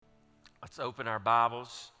Let's open our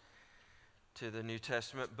Bibles to the New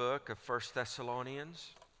Testament book of 1 Thessalonians,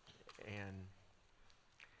 and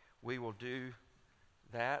we will do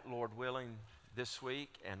that, Lord willing, this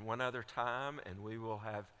week and one other time, and we will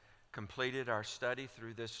have completed our study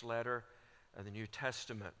through this letter of the New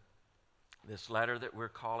Testament, this letter that we're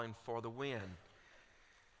calling For the Win,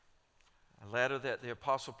 a letter that the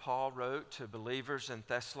Apostle Paul wrote to believers in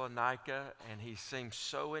Thessalonica, and he seemed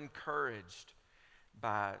so encouraged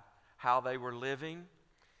by how they were living,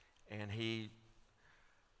 and he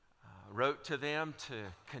wrote to them to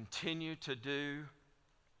continue to do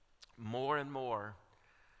more and more.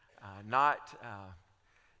 Not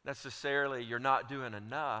necessarily you're not doing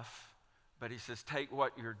enough, but he says take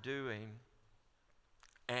what you're doing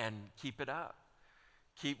and keep it up.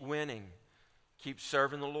 Keep winning. Keep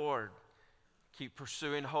serving the Lord. Keep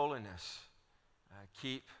pursuing holiness.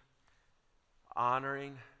 Keep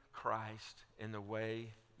honoring Christ in the way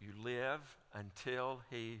you live until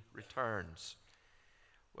he returns.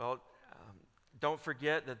 Well, don't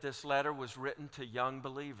forget that this letter was written to young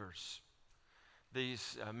believers.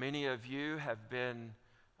 These many of you have been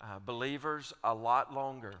believers a lot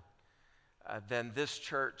longer than this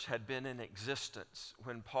church had been in existence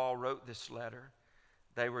when Paul wrote this letter.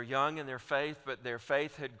 They were young in their faith, but their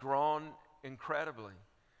faith had grown incredibly.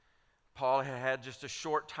 Paul had just a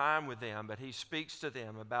short time with them, but he speaks to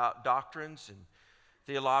them about doctrines and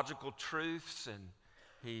theological truths, and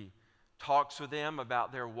he talks with them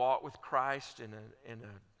about their walk with Christ in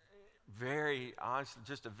a very, honestly,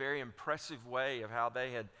 just a very impressive way of how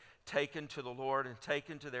they had taken to the Lord and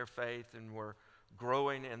taken to their faith and were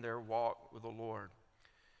growing in their walk with the Lord.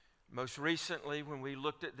 Most recently, when we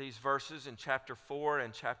looked at these verses in chapter 4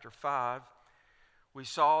 and chapter 5, we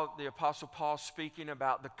saw the Apostle Paul speaking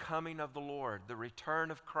about the coming of the Lord, the return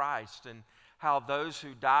of Christ, and how those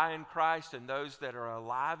who die in Christ and those that are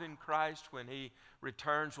alive in Christ when he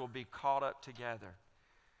returns will be caught up together.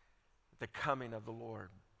 The coming of the Lord.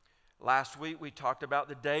 Last week we talked about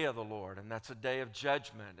the day of the Lord, and that's a day of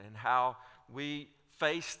judgment, and how we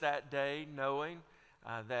face that day knowing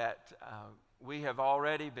that we have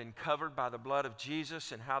already been covered by the blood of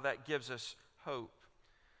Jesus, and how that gives us hope.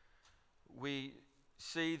 We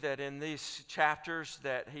see that in these chapters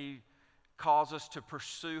that he calls us to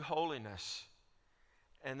pursue holiness.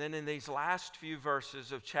 And then in these last few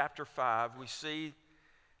verses of chapter 5, we see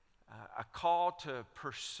a call to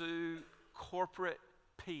pursue corporate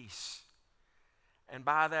peace. And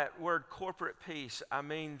by that word corporate peace, I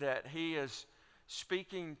mean that he is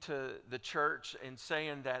speaking to the church and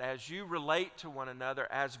saying that as you relate to one another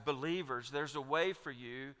as believers, there's a way for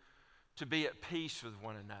you to be at peace with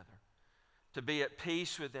one another. To be at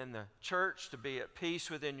peace within the church, to be at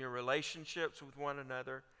peace within your relationships with one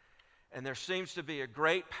another. And there seems to be a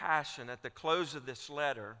great passion at the close of this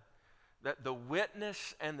letter that the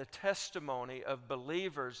witness and the testimony of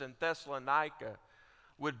believers in Thessalonica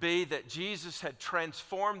would be that Jesus had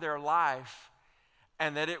transformed their life,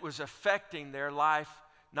 and that it was affecting their life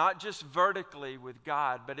not just vertically with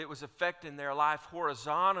God, but it was affecting their life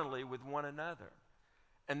horizontally with one another.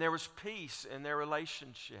 And there was peace in their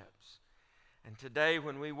relationships. And today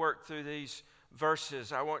when we work through these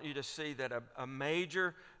verses, I want you to see that a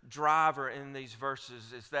major driver in these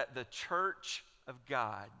verses is that the church of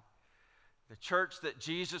God, the church that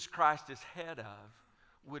Jesus Christ is head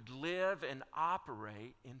of, would live and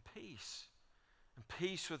operate in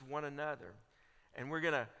peace with one another. And we're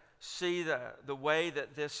going to see the way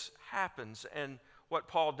that this happens. And what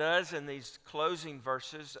Paul does in these closing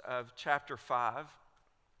verses of chapter 5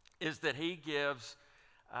 is that he gives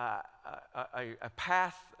a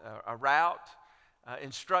path, a route,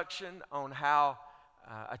 instruction on how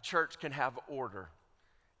a church can have order.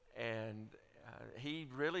 And he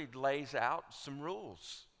really lays out some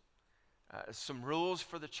rules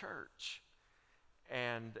for the church.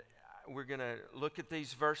 And we're going to look at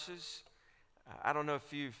these verses. I don't know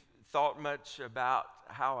if you've thought much about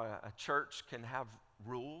how a church can have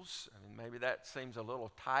rules. I mean, maybe that seems a little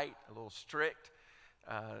tight, a little strict.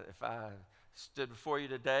 If I stood before you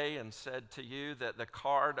today and said to you that the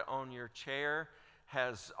card on your chair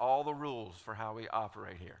has all the rules for how we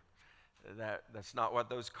operate here. That's not what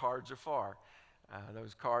those cards are for.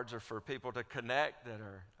 Those cards are for people to connect that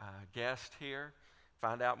are guests here,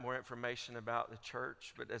 find out more information about the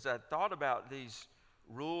church. But as I thought about these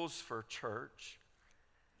rules for church,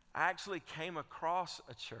 I actually came across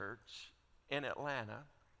a church in Atlanta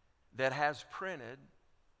that has printed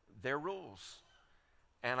their rules.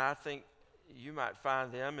 And I think you might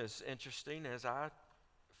find them as interesting as I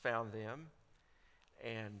found them.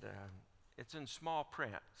 And it's in small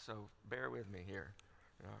print, so bear with me here.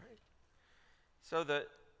 All right. So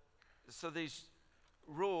so these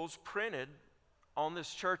rules printed on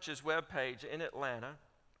this church's webpage in Atlanta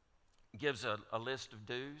gives a list of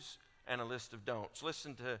do's and a list of don'ts.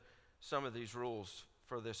 Listen to some of these rules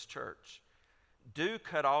for this church. Do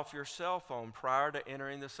cut off your cell phone prior to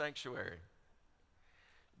entering the sanctuary.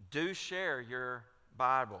 Do share your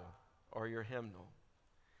Bible or your hymnal.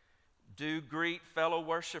 Do greet fellow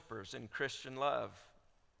worshipers in Christian love.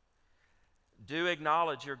 Do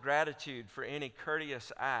acknowledge your gratitude for any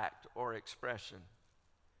courteous act or expression.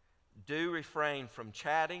 Do refrain from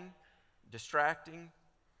chatting, distracting,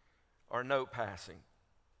 or note passing.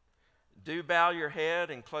 Do bow your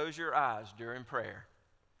head and close your eyes during prayer.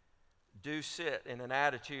 Do sit in an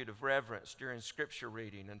attitude of reverence during scripture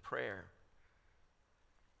reading and prayer.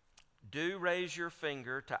 Do raise your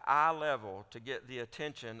finger to eye level to get the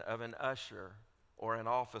attention of an usher or an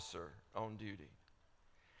officer on duty.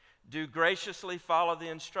 Do graciously follow the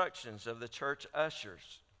instructions of the church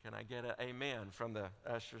ushers. Can I get an amen from the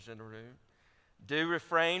ushers in the room? Do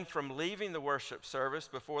refrain from leaving the worship service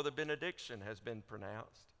before the benediction has been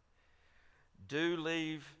pronounced. Do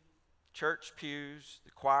leave church pews,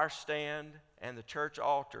 the choir stand, and the church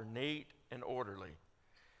altar neat and orderly.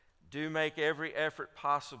 Do make every effort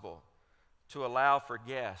possible to allow for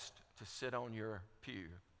guests to sit on your pew.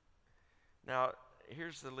 Now,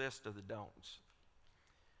 here's the list of the don'ts.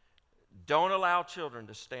 Don't allow children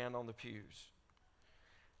to stand on the pews.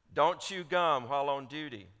 Don't chew gum while on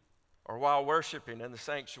duty or while worshiping in the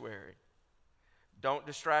sanctuary. Don't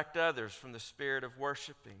distract others from the spirit of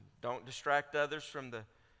worshiping. Don't distract others from the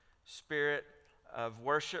spirit of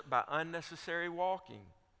worship by unnecessary walking.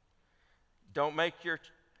 Don't make your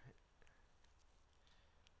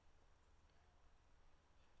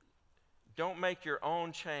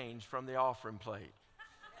own change from the offering plate.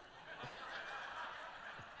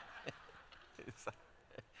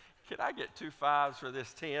 Can I get 2 5s for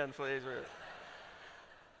this 10, please?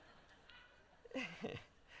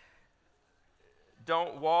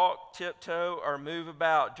 Don't walk, tiptoe, or move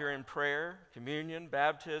about during prayer, communion,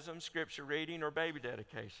 baptism, scripture reading, or baby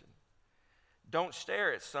dedication. Don't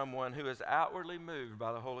stare at someone who is outwardly moved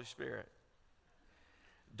by the Holy Spirit.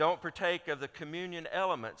 Don't partake of the communion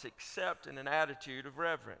elements except in an attitude of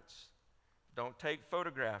reverence. Don't take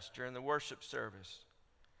photographs during the worship service.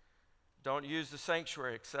 Don't use the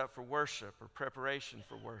sanctuary except for worship or preparation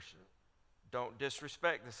for worship. Don't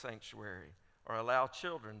disrespect the sanctuary or allow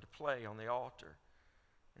children to play on the altar.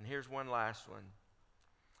 And here's one last one.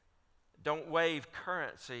 Don't wave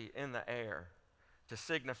currency in the air to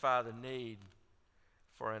signify the need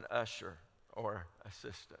for an usher or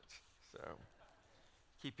assistance. So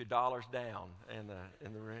keep your dollars down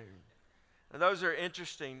in the room. And those are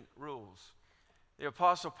interesting rules. The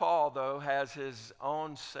Apostle Paul, though, has his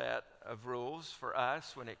own set of rules for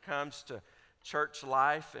us when it comes to church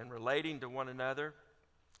life and relating to one another.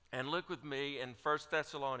 And look with me in 1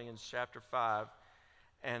 Thessalonians chapter 5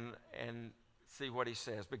 and see what he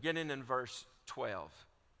says, beginning in verse 12.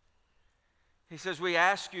 He says, "We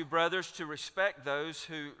ask you, brothers, to respect those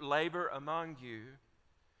who labor among you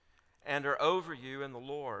and are over you in the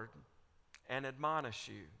Lord and admonish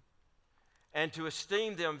you, and to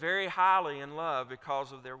esteem them very highly in love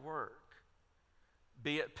because of their work.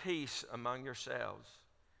 Be at peace among yourselves.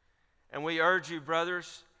 And we urge you,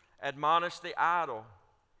 brothers, admonish the idle,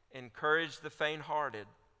 encourage the faint-hearted,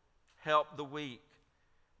 help the weak,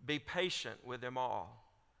 be patient with them all.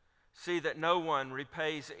 See that no one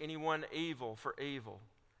repays anyone evil for evil,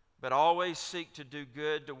 but always seek to do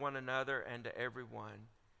good to one another and to everyone.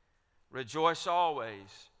 Rejoice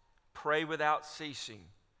always, pray without ceasing.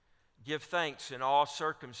 Give thanks in all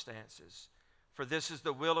circumstances, for this is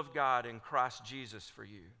the will of God in Christ Jesus for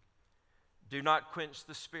you. Do not quench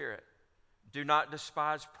the Spirit. Do not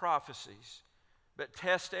despise prophecies, but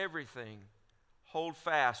test everything. Hold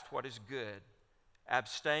fast what is good.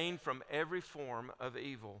 Abstain from every form of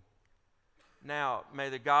evil. Now, may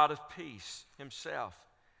the God of peace himself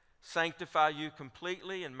sanctify you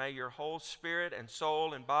completely, and may your whole spirit and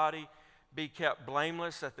soul and body be kept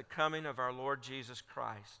blameless at the coming of our Lord Jesus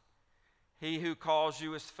Christ. He who calls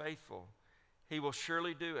you is faithful. He will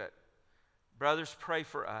surely do it. Brothers, pray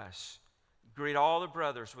for us. Greet all the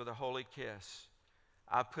brothers with a holy kiss.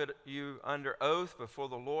 I put you under oath before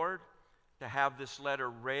the Lord to have this letter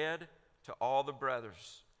read to all the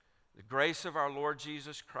brothers. The grace of our Lord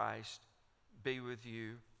Jesus Christ be with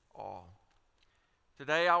you all."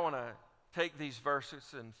 Today I want to take these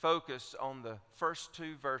verses and focus on the first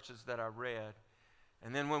 2 verses that I read.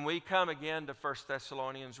 And then when we come again to 1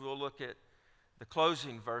 Thessalonians, we'll look at the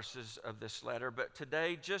closing verses of this letter. But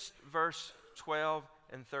today, just verse 12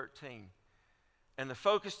 and 13. And the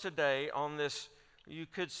focus today on this, you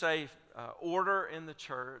could say order in the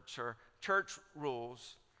church or church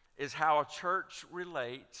rules is how a church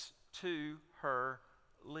relates to her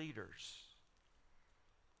leaders.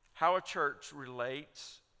 How a church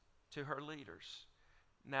relates to her leaders.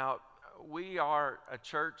 Now, we are a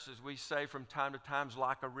church, as we say from time to time, is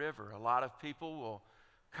like a river. A lot of people will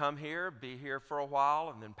come here, be here for a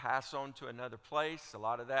while, and then pass on to another place. A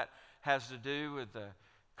lot of that has to do with the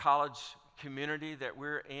college community that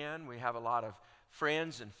we're in. We have a lot of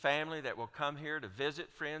friends and family that will come here to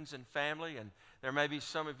visit friends and family. And there may be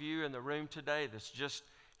some of you in the room today that's just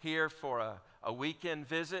here for a weekend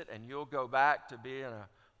visit, and you'll go back to being a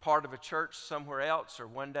part of a church somewhere else, or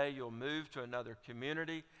one day you'll move to another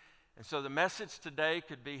community. And so the message today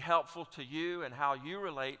could be helpful to you and how you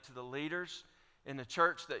relate to the leaders in the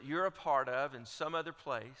church that you're a part of in some other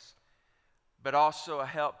place, but also a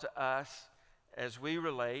help to us as we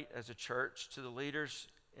relate as a church to the leaders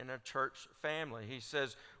in a church family. He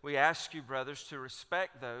says, we ask you, brothers, to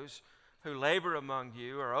respect those who labor among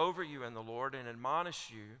you or over you in the Lord and admonish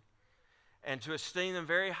you, and to esteem them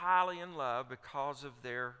very highly in love because of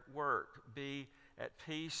their work. Be at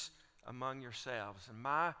peace among yourselves. And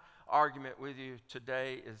my argument with you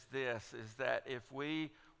today is this, is that if we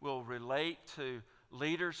will relate to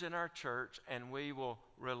leaders in our church and we will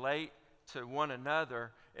relate to one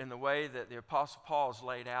another in the way that the Apostle Paul has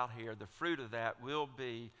laid out here, the fruit of that will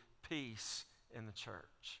be peace in the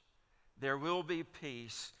church. There will be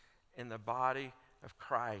peace in the body of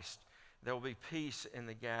Christ. There will be peace in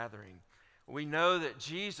the gathering. We know that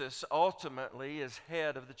Jesus ultimately is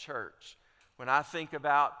head of the church. When I think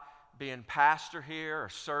about being pastor here or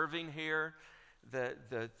serving here,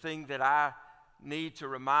 the thing that I need to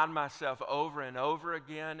remind myself over and over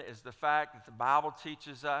again is the fact that the Bible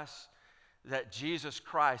teaches us that Jesus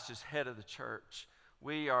Christ is head of the church.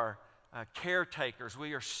 We are caretakers.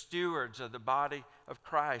 We are stewards of the body of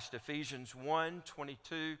Christ. Ephesians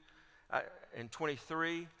 1:22 and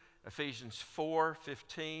 23, Ephesians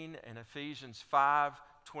 4:15, and Ephesians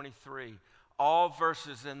 5:23. All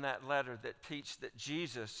verses in that letter that teach that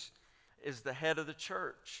Jesus is the head of the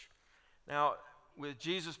church. Now, with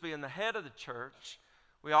Jesus being the head of the church,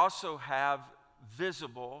 we also have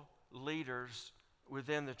visible leaders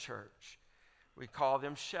within the church. We call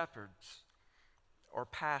them shepherds or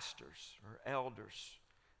pastors or elders.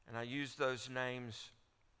 And I use those names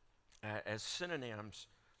as synonyms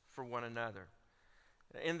for one another.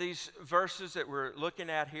 In these verses that we're looking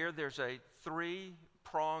at here, there's a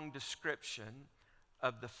three-pronged description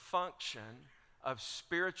of the function of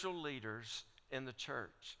spiritual leaders in the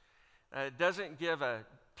church. It doesn't give a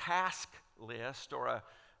task list or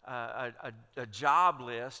a job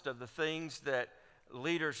list of the things that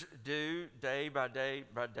leaders do day by day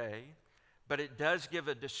by day, but it does give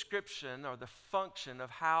a description or the function of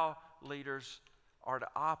how leaders are to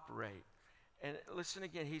operate. And listen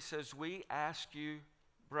again, he says, we ask you,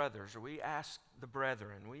 brothers, or we ask the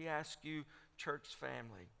brethren, we ask you, church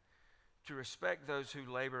family, to respect those who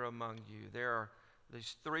labor among you. There are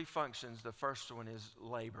these three functions. The first one is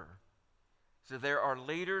labor. So there are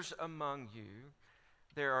leaders among you.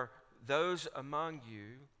 There are those among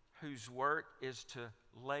you whose work is to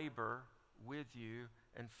labor with you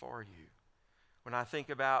and for you. When I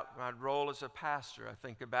think about my role as a pastor, I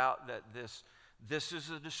think about that this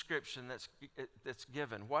is a description that's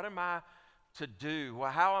given. What am I to do?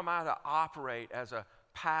 Well, how am I to operate as a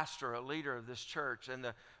pastor, a leader of this church? And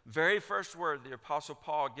the very first word the Apostle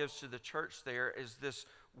Paul gives to the church there is this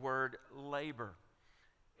word labor.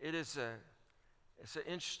 It's an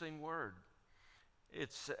interesting word.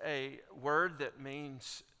 It's a word that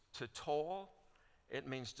means to toil. It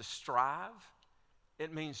means to strive.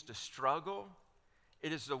 It means to struggle.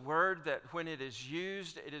 It is the word that when it is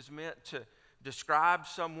used, it is meant to describe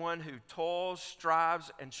someone who toils,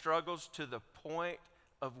 strives, and struggles to the point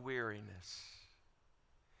of weariness.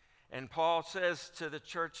 And Paul says to the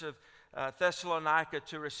church of Thessalonica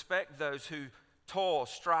to respect those who toil,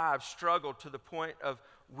 strive, struggle to the point of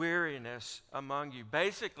weariness among you.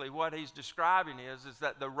 Basically, what he's describing is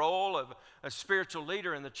that the role of a spiritual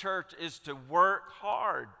leader in the church is to work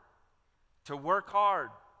hard. To work hard.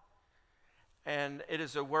 And it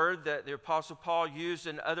is a word that the Apostle Paul used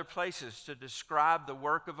in other places to describe the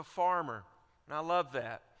work of a farmer. And I love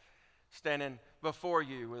that. Standing before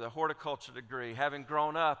you with a horticulture degree, having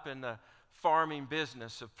grown up in the farming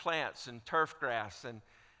business of plants and turf grass. And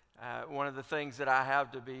one of the things that I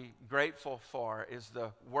have to be grateful for is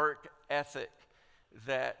the work ethic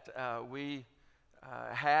that we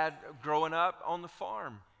had growing up on the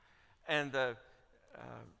farm. And the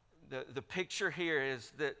picture here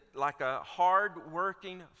is that like a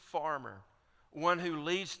hard-working farmer One who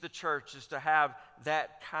leads the church is to have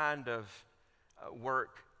that kind of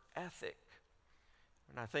work ethic.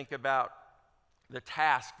 When I think about the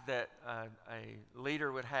task that a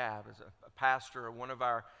leader would have as a pastor or one of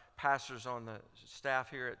our pastors on the staff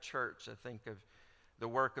here at church, I think of the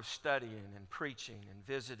work of studying and preaching and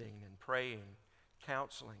visiting and praying,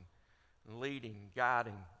 counseling, and leading,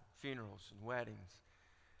 guiding funerals and weddings.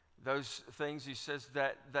 Those things, he says,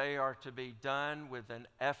 that they are to be done with an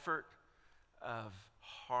effort of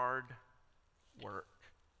hard work.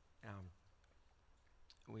 Now,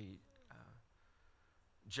 we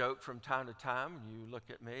joke from time to time, and you look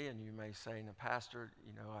at me and you may say, "Now, Pastor,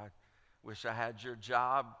 I wish I had your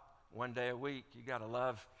job one day a week. You gotta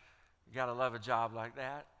love a job like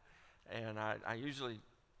that." And I usually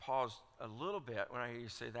pause a little bit when I hear you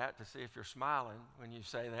say that to see if you're smiling when you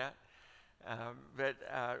say that. But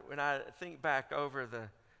when I think back over the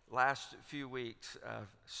last few weeks of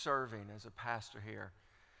serving as a pastor here,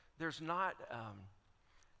 there's not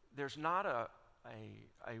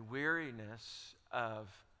a weariness of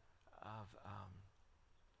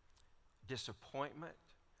disappointment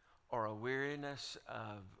or a weariness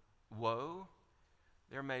of woe.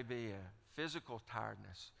 There may be a physical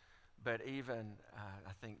tiredness, but even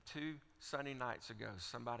I think 2 Sunday nights ago,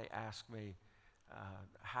 somebody asked me,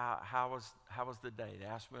 how was the day? They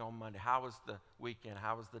asked me on Monday, how was the weekend?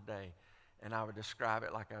 How was the day? And I would describe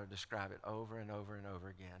it like I would describe it over and over and over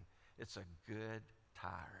again. It's a good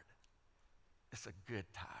tired. It's a good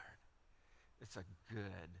tired. It's a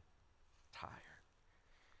good tired.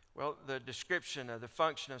 Well, the description of the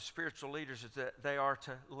function of spiritual leaders is that they are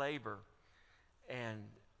to labor. And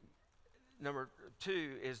number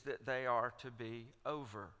 2 is that they are to be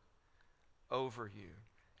over you.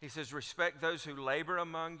 He says, respect those who labor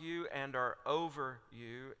among you and are over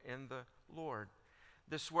you in the Lord.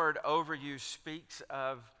 This word over you speaks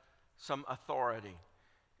of some authority.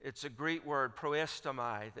 It's a Greek word,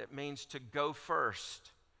 proestomai, that means to go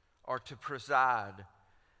first or to preside.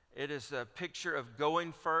 It is a picture of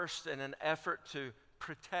going first in an effort to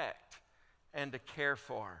protect and to care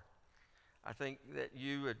for. I think that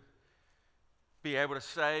you would be able to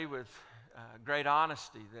say with great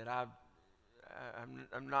honesty that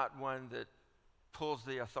I'm not one that pulls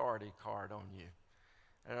the authority card on you.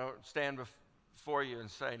 I don't stand before you and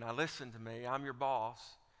say, "Now listen to me, I'm your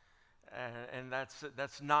boss." And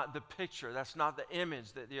that's not the picture. That's not the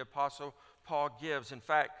image that the Apostle Paul gives. In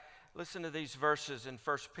fact, listen to these verses in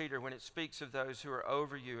 1 Peter when it speaks of those who are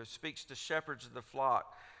over you. It speaks to shepherds of the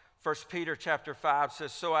flock. 1 Peter chapter 5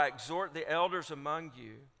 says, "So I exhort the elders among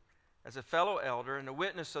you as a fellow elder and a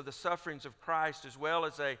witness of the sufferings of Christ, as well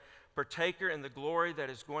as a partaker in the glory that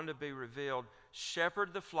is going to be revealed.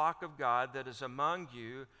 Shepherd the flock of God that is among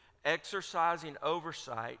you, exercising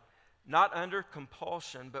oversight, not under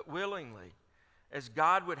compulsion, but willingly, as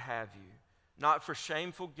God would have you, not for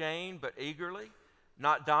shameful gain, but eagerly,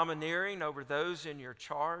 not domineering over those in your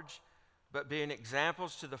charge, but being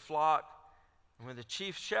examples to the flock. And when the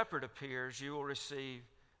chief shepherd appears, you will receive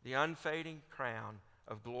the unfading crown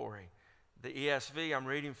of glory." The ESV I'm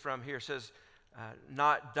reading from here says,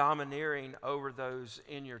 not domineering over those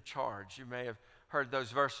in your charge. You may have heard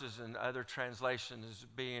those verses in other translations as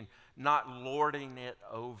being not lording it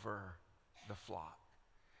over the flock.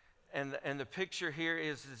 And the picture here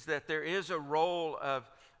is that there is a role of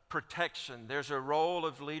protection. There's a role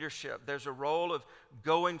of leadership. There's a role of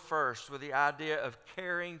going first with the idea of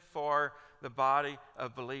caring for the body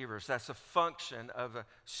of believers. That's a function of a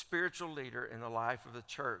spiritual leader in the life of the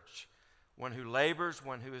church. One who labors,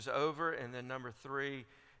 one who is over, and then number 3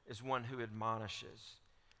 is one who admonishes.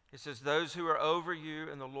 It says, those who are over you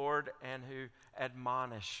in the Lord and who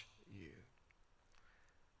admonish you.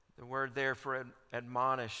 The word there for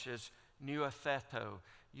admonish is nuatheto.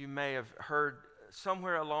 You may have heard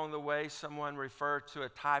somewhere along the way someone refer to a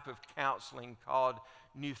type of counseling called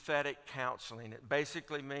nouthetic counseling. It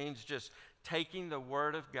basically means just taking the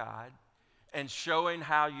Word of God and showing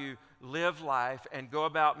how you live life and go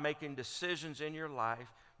about making decisions in your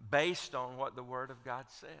life based on what the Word of God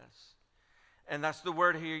says. And that's the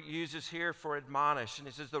word he uses here for admonish. And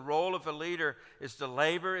he says the role of a leader is to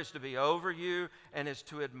labor, is to be over you, and is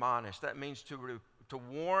to admonish. That means to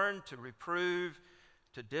warn, to reprove,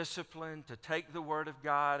 to discipline, to take the Word of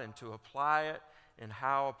God and to apply it in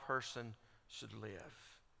how a person should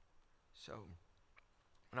live. So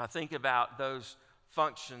when I think about those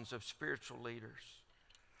functions of spiritual leaders,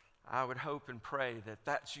 I would hope and pray that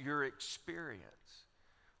that's your experience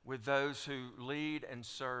with those who lead and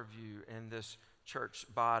serve you in this church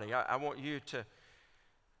body. I want you to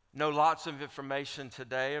know lots of information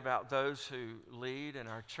today about those who lead in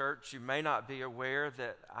our church. You may not be aware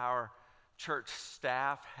that our church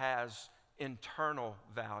staff has internal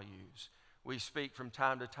values. We speak from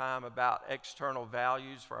time to time about external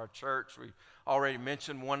values for our church. We already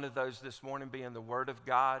mentioned one of those this morning being the Word of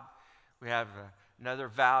God. We have another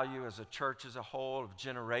value as a church as a whole of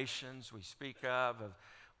generations we speak of.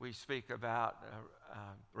 We speak about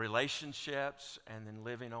relationships and then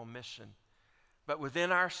living on mission. But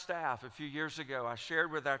within our staff, a few years ago, I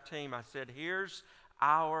shared with our team, I said, here's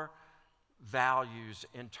our values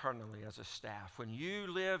internally as a staff. When you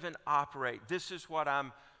live and operate, this is what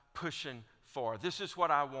I'm pushing for. This is what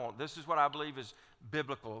I want. This is what I believe is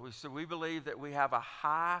biblical. We believe that we have a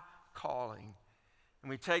high calling. And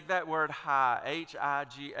we take that word high,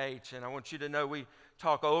 H-I-G-H, and I want you to know we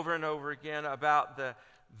talk over and over again about the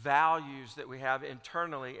values that we have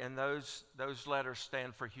internally, and those letters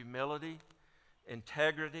stand for humility,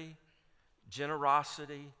 integrity,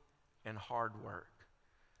 generosity, and hard work.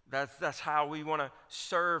 That's how we want to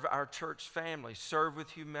serve our church family. Serve with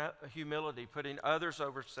humility, putting others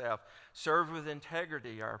over self. Serve with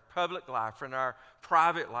integrity. Our public life and our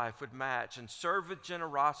private life would match. And serve with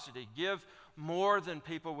generosity. Give more than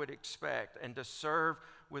people would expect. And to serve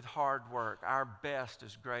with hard work. Our best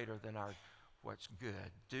is greater than our what's good.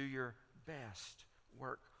 Do your best.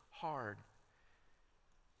 Work hard.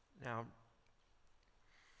 Now,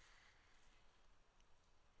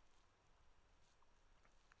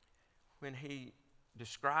 when he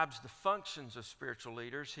describes the functions of spiritual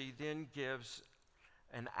leaders, he then gives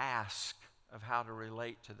an ask of how to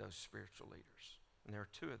relate to those spiritual leaders. And there are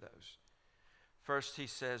two of those. First, he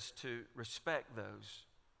says to respect those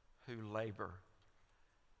who labor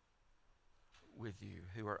with you,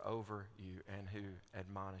 who are over you, and who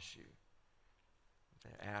admonish you.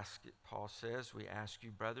 They ask, Paul says, we ask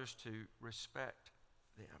you, brothers, to respect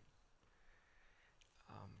them.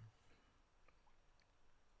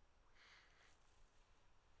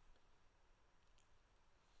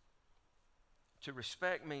 To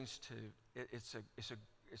respect means it's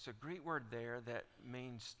a Greek word there that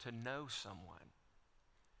means to know someone,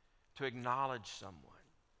 to acknowledge someone.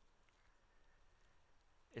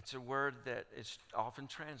 It's a word that is often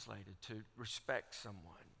translated to respect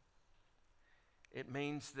someone. It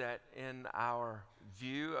means that in our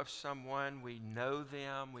view of someone, we know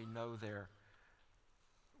them, we know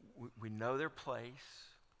their place,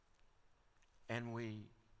 and we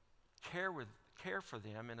care for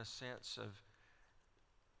them in a sense of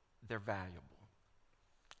they're valuable.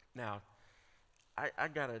 Now, I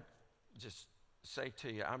got to just say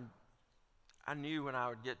to you, I knew when I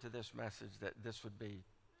would get to this message that this would be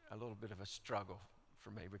a little bit of a struggle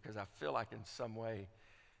for me, because I feel like in some way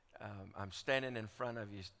I'm standing in front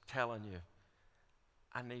of you telling you,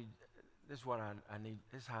 this is what I need,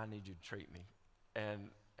 this is how I need you to treat me.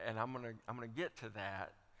 And I'm gonna get to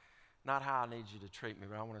that, not how I need you to treat me,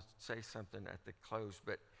 but I want to say something at the close.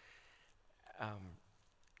 But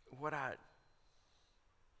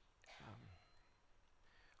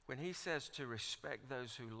when he says to respect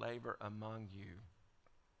those who labor among you,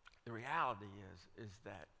 the reality is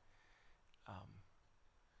that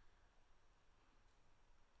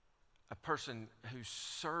a person who's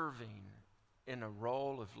serving in a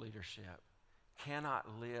role of leadership cannot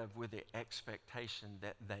live with the expectation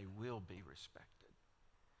that they will be respected.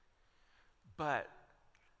 But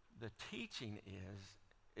the teaching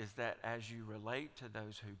is that as you relate to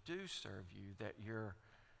those who do serve you, that you're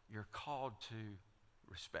called to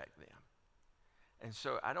respect them. And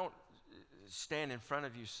so I don't stand in front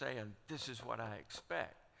of you saying, this is what I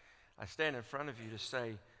expect. I stand in front of you to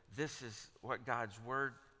say, this is what God's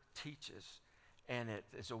Word teaches. And it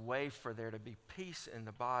is a way for there to be peace in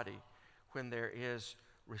the body when there is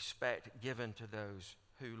respect given to those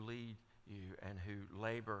who lead you and who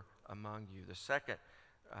labor among you. The second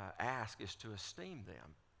ask is to esteem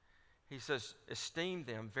them. He says, esteem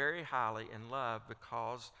them very highly in love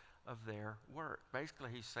because of their work. Basically,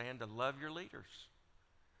 he's saying to love your leaders,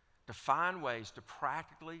 to find ways to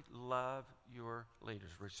practically love your leaders,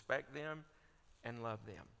 respect them and love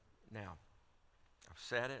them. Now, I've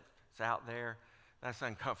said it, it's out there. That's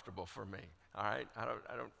uncomfortable for me. All right, I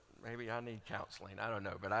don't. Maybe I need counseling. I don't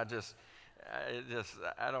know, but I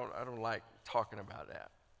don't like talking about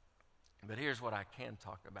that. But here's what I can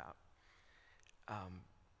talk about.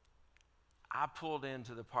 I pulled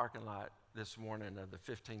into the parking lot this morning of the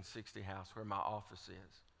 1560 house where my office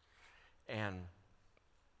is. And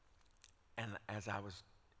as I was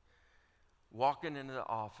walking into the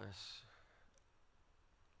office,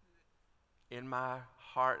 in my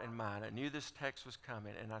heart and mind, I knew this text was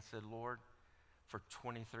coming, and I said, Lord, for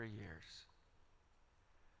 23 years,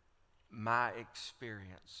 my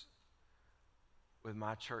experience with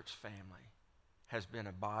my church family has been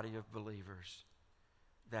a body of believers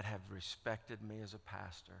that have respected me as a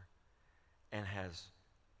pastor and has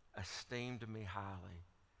esteemed me highly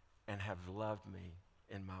and have loved me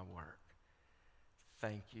in my work.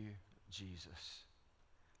 Thank you, Jesus,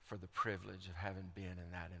 for the privilege of having been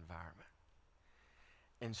in that environment.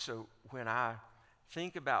 And so when I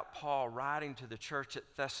think about Paul writing to the church at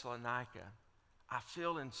Thessalonica, I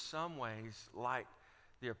feel in some ways like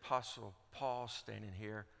the Apostle Paul standing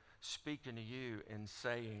here speaking to you and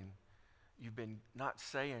saying, you've been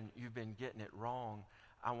getting it wrong.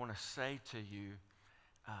 I want to say to you,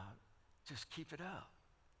 just keep it up.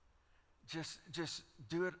 Just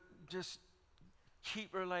do it. Just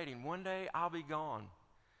keep relating. One day I'll be gone.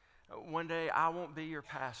 One day I won't be your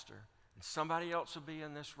pastor. And somebody else will be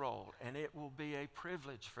in this role. And it will be a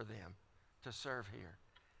privilege for them to serve here.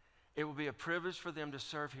 It will be a privilege for them to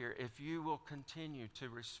serve here if you will continue to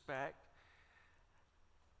respect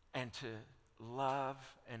and to love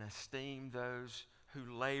and esteem those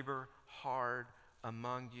who labor hard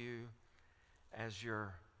among you as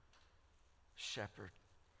your shepherd.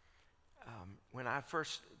 When I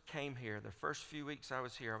first came here, the first few weeks I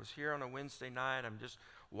was here on a Wednesday night. I'm just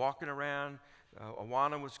walking around.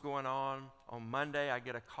 Awana was going on. On Monday, I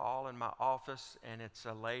get a call in my office, and it's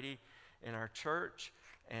a lady in our church,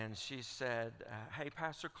 and she said, hey,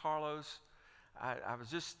 Pastor Carlos, I was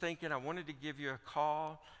just thinking I wanted to give you a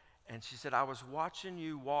call. And she said, I was watching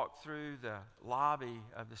you walk through the lobby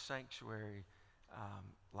of the sanctuary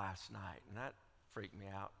last night. And that freaked me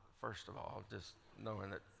out, first of all, just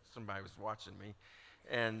knowing that somebody was watching me.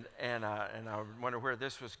 And I wondered where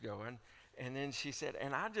this was going. And then she said,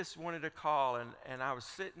 and I just wanted to call. And I was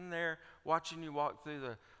sitting there watching you walk through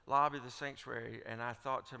the lobby of the sanctuary. And I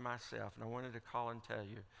thought to myself, and I wanted to call and tell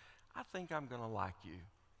you, I think I'm going to like you.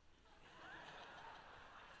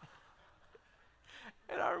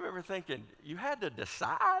 And I remember thinking, you had to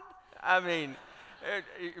decide? I mean,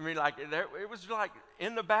 it was like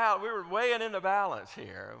in the balance. We were weighing in the balance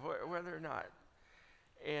here, whether or not.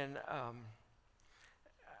 And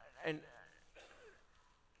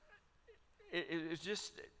it's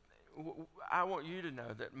just, I want you to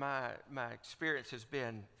know that my experience has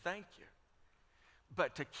been, thank you.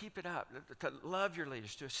 But to keep it up, to love your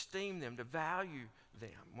leaders, to esteem them, to value them.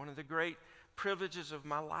 One of the great privileges of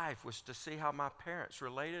my life was to see how my parents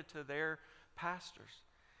related to their pastors.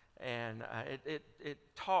 And it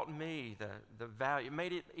taught me the value. It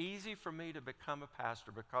made it easy for me to become a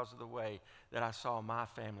pastor because of the way that I saw my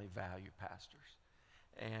family value pastors.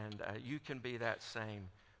 And you can be that same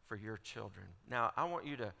for your children. Now, I want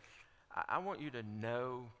you to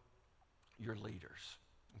know your leaders,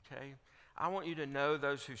 okay? I want you to know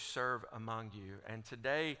those who serve among you. And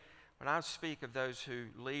today, when I speak of those who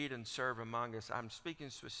lead and serve among us, I'm speaking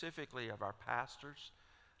specifically of our pastors,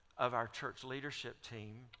 of our church leadership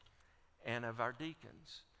team, and of our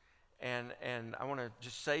deacons. And I want to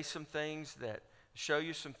just say some things that show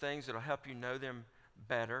you some things that will help you know them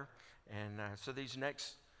better. And so these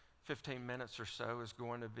next 15 minutes or so is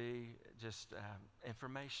going to be just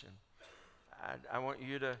information. I want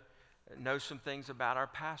you to know some things about our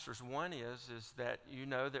pastors. One is that you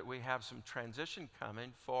know that we have some transition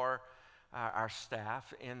coming for our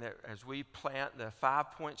staff, and that as we plant the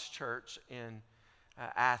 5 Points Church in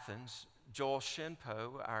Athens, Joel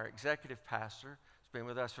Shinpo, our executive pastor, has been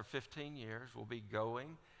with us for 15 years, will be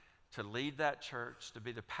going to lead that church, to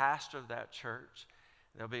be the pastor of that church.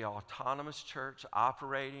 There'll be an autonomous church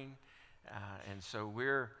operating, and so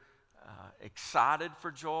we're excited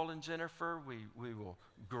for Joel and Jennifer. We will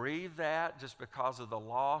grieve that just because of the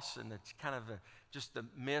loss, and it's kind of just the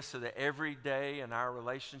miss of the everyday in our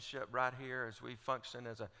relationship right here as we function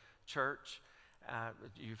as a church.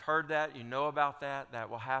 You've heard that, you know about that. That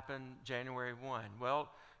will happen January 1. Well,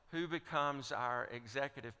 who becomes our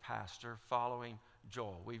executive pastor following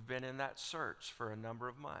Joel? We've been in that search for a number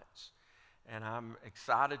of months. And I'm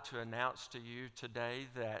excited to announce to you today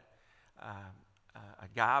that a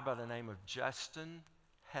guy by the name of Justin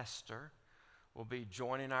Hester will be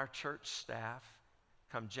joining our church staff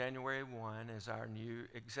come January 1 as our new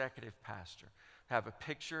executive pastor. I have a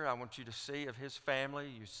picture I want you to see of his family.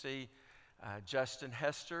 You see Justin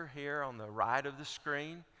Hester here on the right of the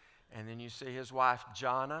screen, and then you see his wife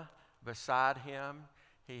Jonna beside him.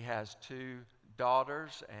 He has 2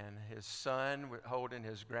 daughters and his son holding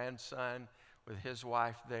his grandson with his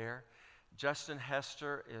wife there. Justin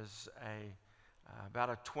Hester is about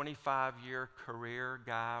a 25-year career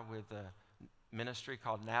guy with a ministry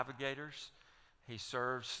called Navigators. He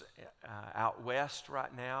serves out west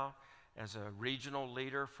right now as a regional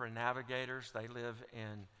leader for Navigators. They live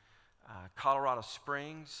in Colorado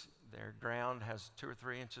Springs. Their ground has 2 or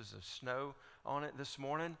 3 inches of snow on it this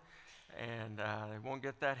morning, and they won't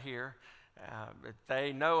get that here. But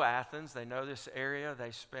they know Athens. They know this area.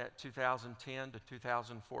 They spent 2010 to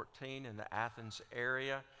 2014 in the Athens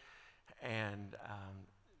area, and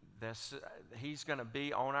he's going to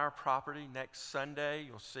be on our property next Sunday.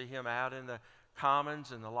 You'll see him out in the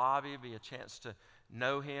commons in the lobby. It'll be a chance to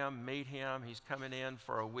know him, meet him. He's coming in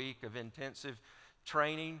for a week of intensive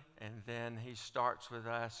training, and then he starts with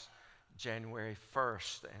us January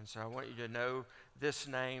 1st. And so I want you to know this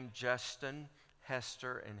name, Justin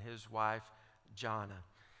Hester and his wife, Jonna.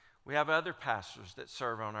 We have other pastors that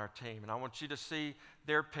serve on our team, and I want you to see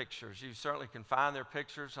their pictures. You certainly can find their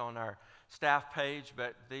pictures on our staff page,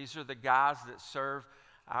 but these are the guys that serve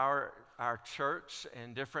our church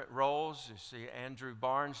in different roles. You see Andrew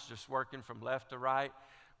Barnes just working from left to right,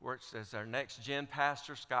 works as our next gen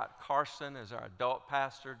pastor, Scott Carson as our adult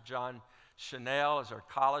pastor, John Chanel as our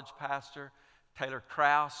college pastor, Taylor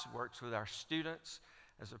Krause works with our students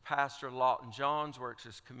as a pastor, Lawton Jones works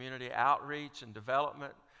as community outreach and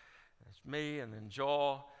development. It's me, and then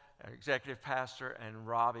Joel, our executive pastor, and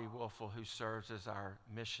Robbie Wolfel, who serves as our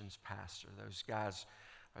missions pastor. Those guys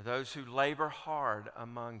are those who labor hard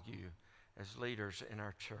among you as leaders in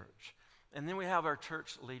our church. And then we have our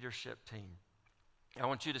church leadership team. I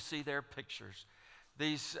want you to see their pictures.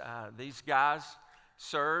 These guys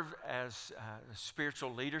serve as a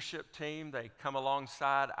spiritual leadership team. They come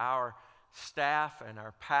alongside our staff and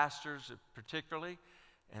our pastors particularly,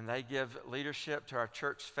 and they give leadership to our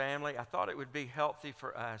church family. I thought it would be healthy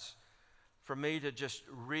for me to just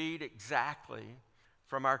read exactly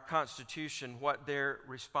from our Constitution what their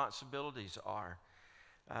responsibilities are.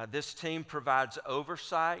 This team provides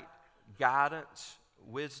oversight, guidance,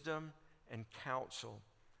 wisdom, and counsel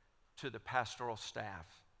to the pastoral staff.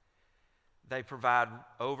 They provide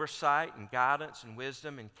oversight and guidance and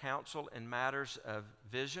wisdom and counsel in matters of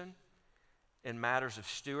vision, in matters of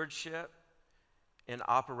stewardship, in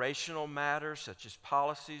operational matters such as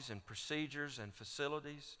policies and procedures and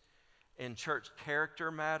facilities, in church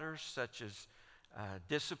character matters such as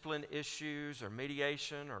discipline issues or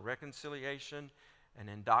mediation or reconciliation, and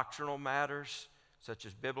in doctrinal matters such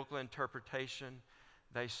as biblical interpretation.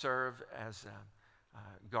 They serve as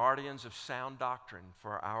guardians of sound doctrine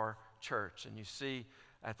for our church. And you see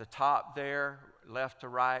at the top there, left to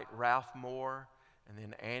right, Ralph Moore, and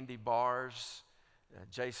then Andy Bars,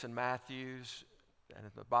 Jason Matthews, and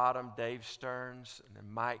at the bottom, Dave Stearns, and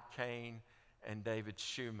then Mike Kane, and David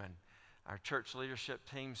Schumann. Our church leadership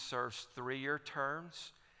team serves 3-year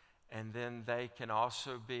terms, and then they can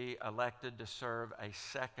also be elected to serve a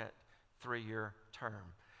second 3-year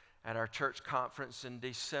term. At our church conference in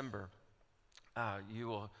December, you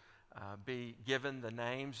will be given the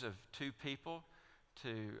names of 2 people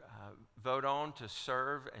to vote on to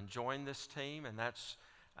serve and join this team, and that's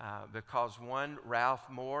because one, Ralph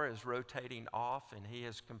Moore, is rotating off, and he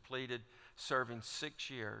has completed serving 6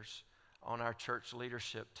 years on our church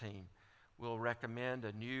leadership team. We'll recommend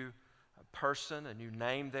a new person, a new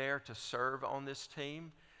name there to serve on this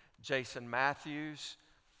team. Jason Matthews,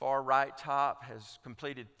 far right top, has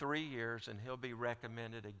completed 3 years, and he'll be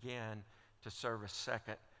recommended again to serve a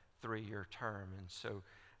second 3-year term. And so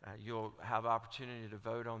you'll have opportunity to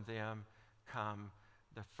vote on them come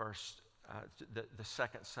the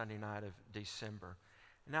second Sunday night of December.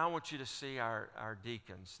 Now I want you to see our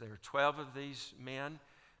deacons. There are 12 of these men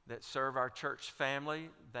that serve our church family.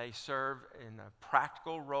 They serve in a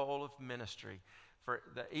practical role of ministry. For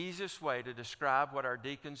the easiest way to describe what our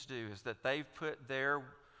deacons do is that they've put their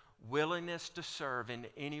willingness to serve in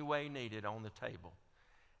any way needed on the table.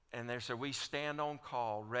 And so we stand on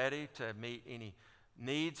call, ready to meet any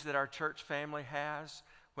needs that our church family has.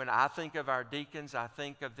 When I think of our deacons, I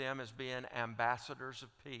think of them as being ambassadors of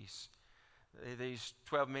peace. These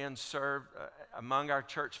 12 men serve among our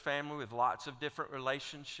church family with lots of different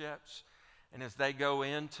relationships. And as they go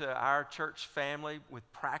into our church family with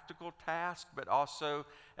practical tasks, but also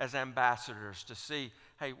as ambassadors to see,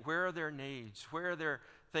 hey, where are their needs? Where are there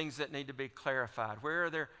things that need to be clarified? Where are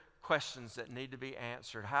there questions that need to be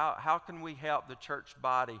answered? How can we help the church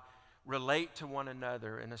body relate to one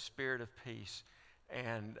another in a spirit of peace?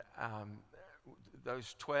 And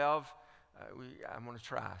those 12, I'm going to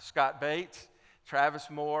try. Scott Bates, Travis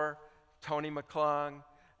Moore, Tony McClung,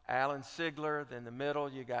 Alan Sigler. Then in the middle,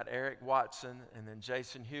 you got Eric Watson, and then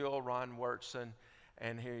Jason Huell, Ron Wurtson,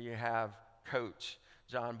 and here you have Coach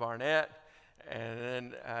John Barnett. And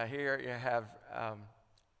then here you have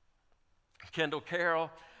Kendall Carroll,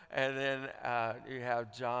 and then you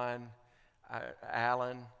have John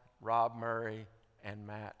Allen, Rob Murray, and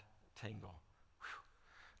Matt Tingle.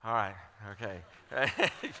 All right, okay.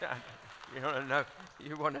 You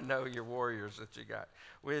want to know your warriors that you got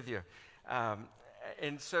with you. Um,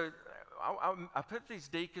 and so I put these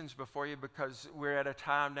deacons before you because we're at a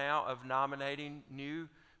time now of nominating new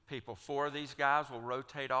people. 4 of these guys will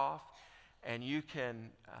rotate off. And you can,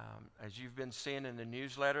 as you've been seeing in the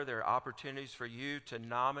newsletter, there are opportunities for you to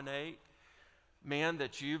nominate men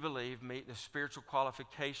that you believe meet the spiritual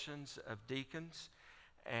qualifications of deacons.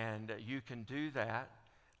 And you can do that.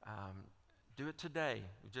 Do it today.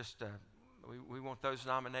 We want those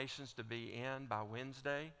nominations to be in by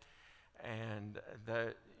Wednesday. And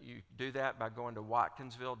you do that by going to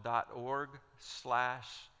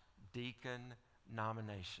watkinsville.org/deacon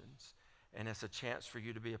nominations. And it's a chance for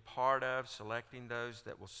you to be a part of selecting those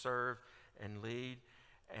that will serve and lead.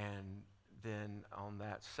 And then on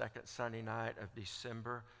that second Sunday night of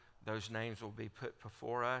December, those names will be put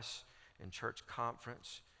before us in church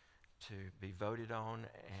conference to be voted on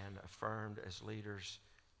and affirmed as leaders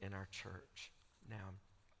in our church. Now,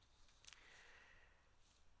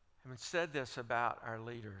 having said this about our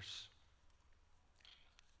leaders,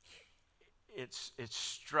 it's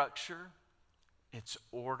structure, it's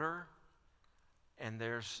order, and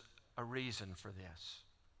there's a reason for this.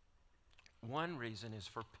 One reason is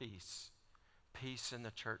for peace in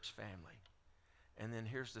the church family. And then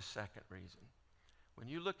here's the second reason. When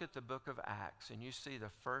you look at the book of Acts and you see the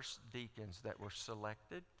first deacons that were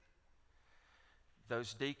selected,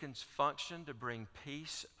 those deacons functioned to bring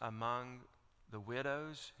peace among the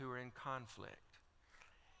widows who were in conflict.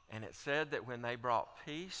 And it said that when they brought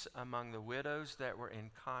peace among the widows that were in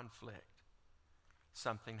conflict,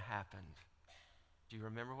 something happened. Do you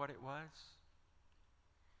remember what it was?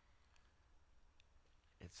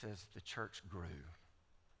 It says the church grew.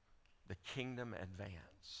 The kingdom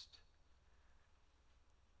advanced.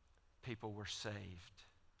 People were saved,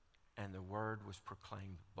 and the word was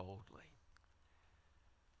proclaimed boldly.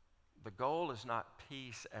 The goal is not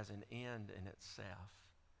peace as an end in itself.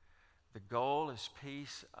 The goal is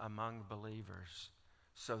peace among believers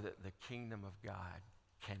so that the kingdom of God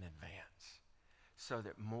can advance, so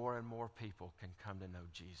that more and more people can come to know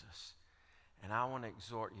Jesus. And I want to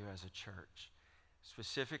exhort you as a church,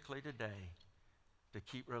 specifically today, to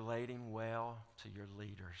keep relating well to your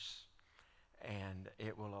leaders. And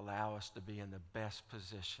it will allow us to be in the best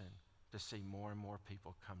position to see more and more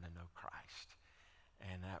people come to know Christ.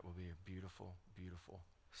 And that will be a beautiful, beautiful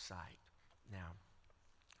sight. Now,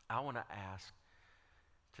 I want to ask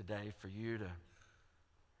today for you to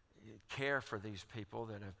care for these people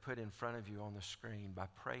that I've put in front of you on the screen by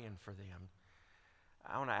praying for them.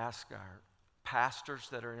 I want to ask our pastors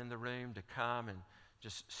that are in the room to come and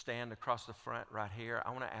just stand across the front right here.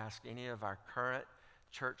 I want to ask any of our current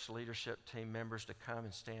church leadership team members to come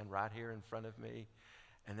and stand right here in front of me.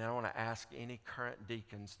 And then I want to ask any current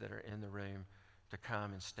deacons that are in the room to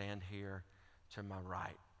come and stand here to my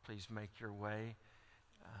right. Please make your way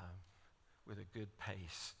with a good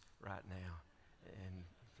pace right now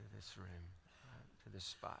into this room, to this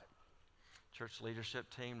spot. Church leadership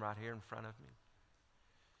team right here in front of me.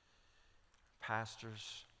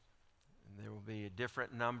 Pastors. And there will be a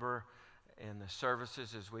different number in the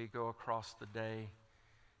services as we go across the day.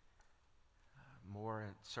 More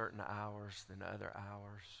at certain hours than other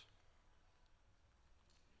hours.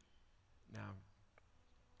 Now,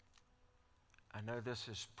 I know this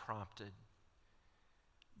is prompted,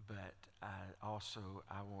 but I want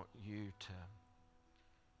you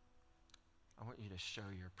to show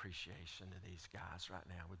your appreciation to these guys right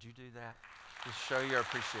now. Would you do that? Just show your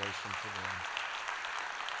appreciation to them.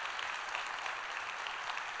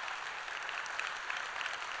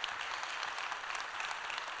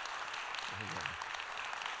 Amen.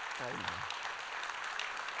 Amen.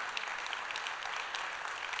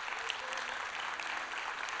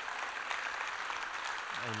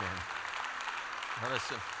 Amen. Now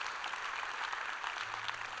listen,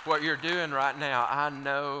 what you're doing right now, I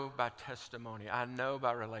know by testimony, I know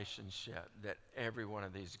by relationship that every one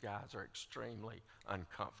of these guys are extremely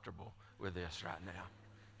uncomfortable with this right now.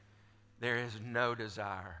 There is no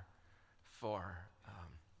desire for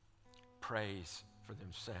praise for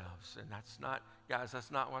themselves. And that's not, guys,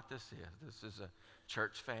 that's not what this is. This is a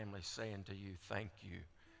church family saying to you, thank you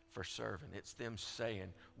for serving. It's them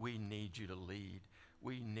saying, we need you to lead.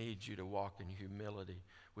 We need you to walk in humility,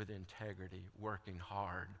 with integrity, working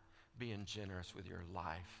hard, being generous with your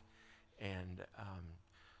life. And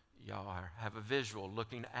y'all have a visual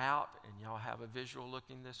looking out, and y'all have a visual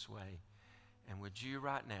looking this way. And would you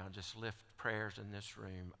right now just lift prayers in this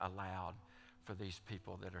room aloud for these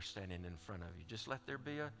people that are standing in front of you? Just let there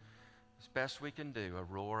be, as best we can do, a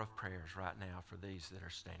roar of prayers right now for these that are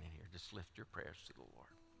standing here. Just lift your prayers to the Lord.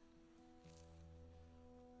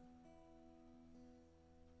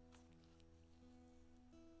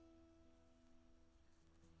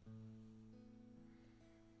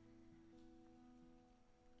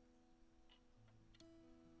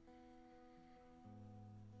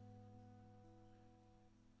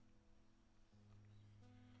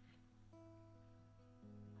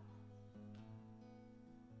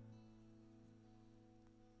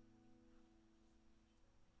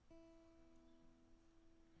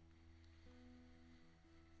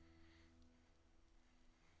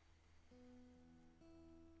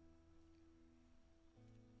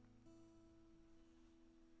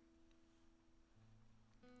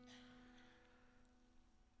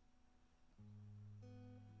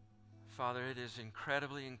 Father, it is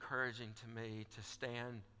incredibly encouraging to me to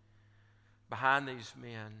stand behind these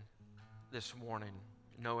men this morning,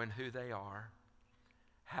 knowing who they are,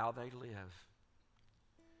 how they live,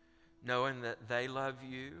 knowing that they love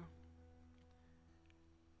you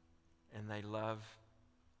and they love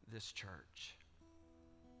this church.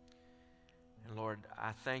 And Lord,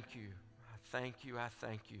 I thank you. I thank you. I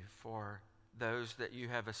thank you for those that you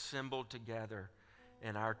have assembled together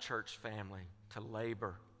in our church family to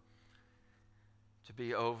labor, to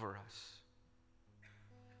be over us.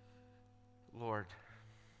 Lord,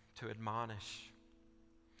 to admonish.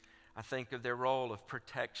 I think of their role of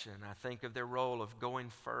protection. I think of their role of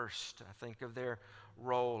going first. I think of their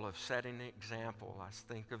role of setting an example. I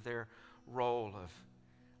think of their role of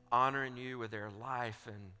honoring you with their life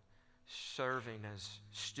and serving as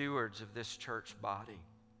stewards of this church body.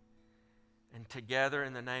 And together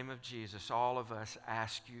in the name of Jesus, all of us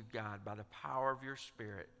ask you, God, by the power of your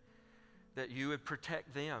Spirit, that you would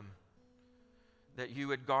protect them, that you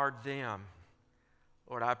would guard them.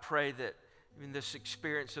 Lord, I pray that even this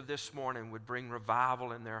experience of this morning would bring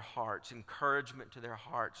revival in their hearts, encouragement to their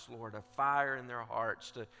hearts, Lord, a fire in their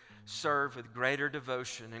hearts to serve with greater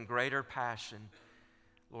devotion and greater passion,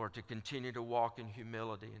 Lord, to continue to walk in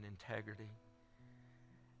humility and integrity.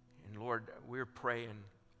 And Lord, we're praying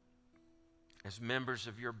as members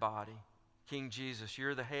of your body. King Jesus,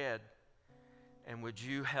 you're the head. And would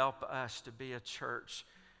you help us to be a church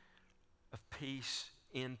of peace,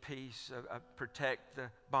 in peace, protect the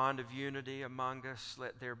bond of unity among us.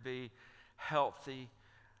 Let there be healthy,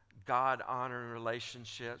 God-honoring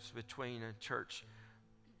relationships between the church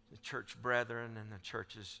brethren and the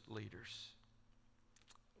church's leaders.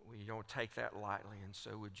 We don't take that lightly, and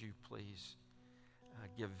so would you please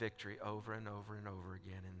give victory over and over and over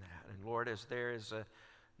again in that. And Lord, as there is a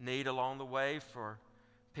need along the way for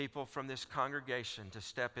people from this congregation to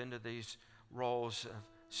step into these roles of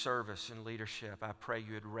service and leadership, I pray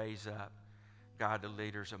you would raise up godly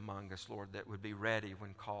leaders among us, Lord, that would be ready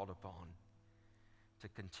when called upon to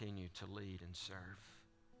continue to lead and serve.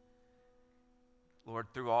 Lord,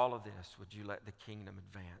 through all of this, would you let the kingdom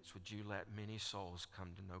advance? Would you let many souls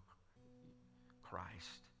come to know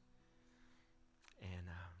Christ? And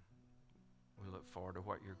we look forward to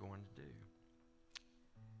what you're going to do.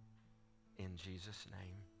 In Jesus'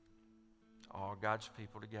 name, all God's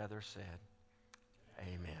people together said,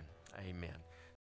 amen. Amen.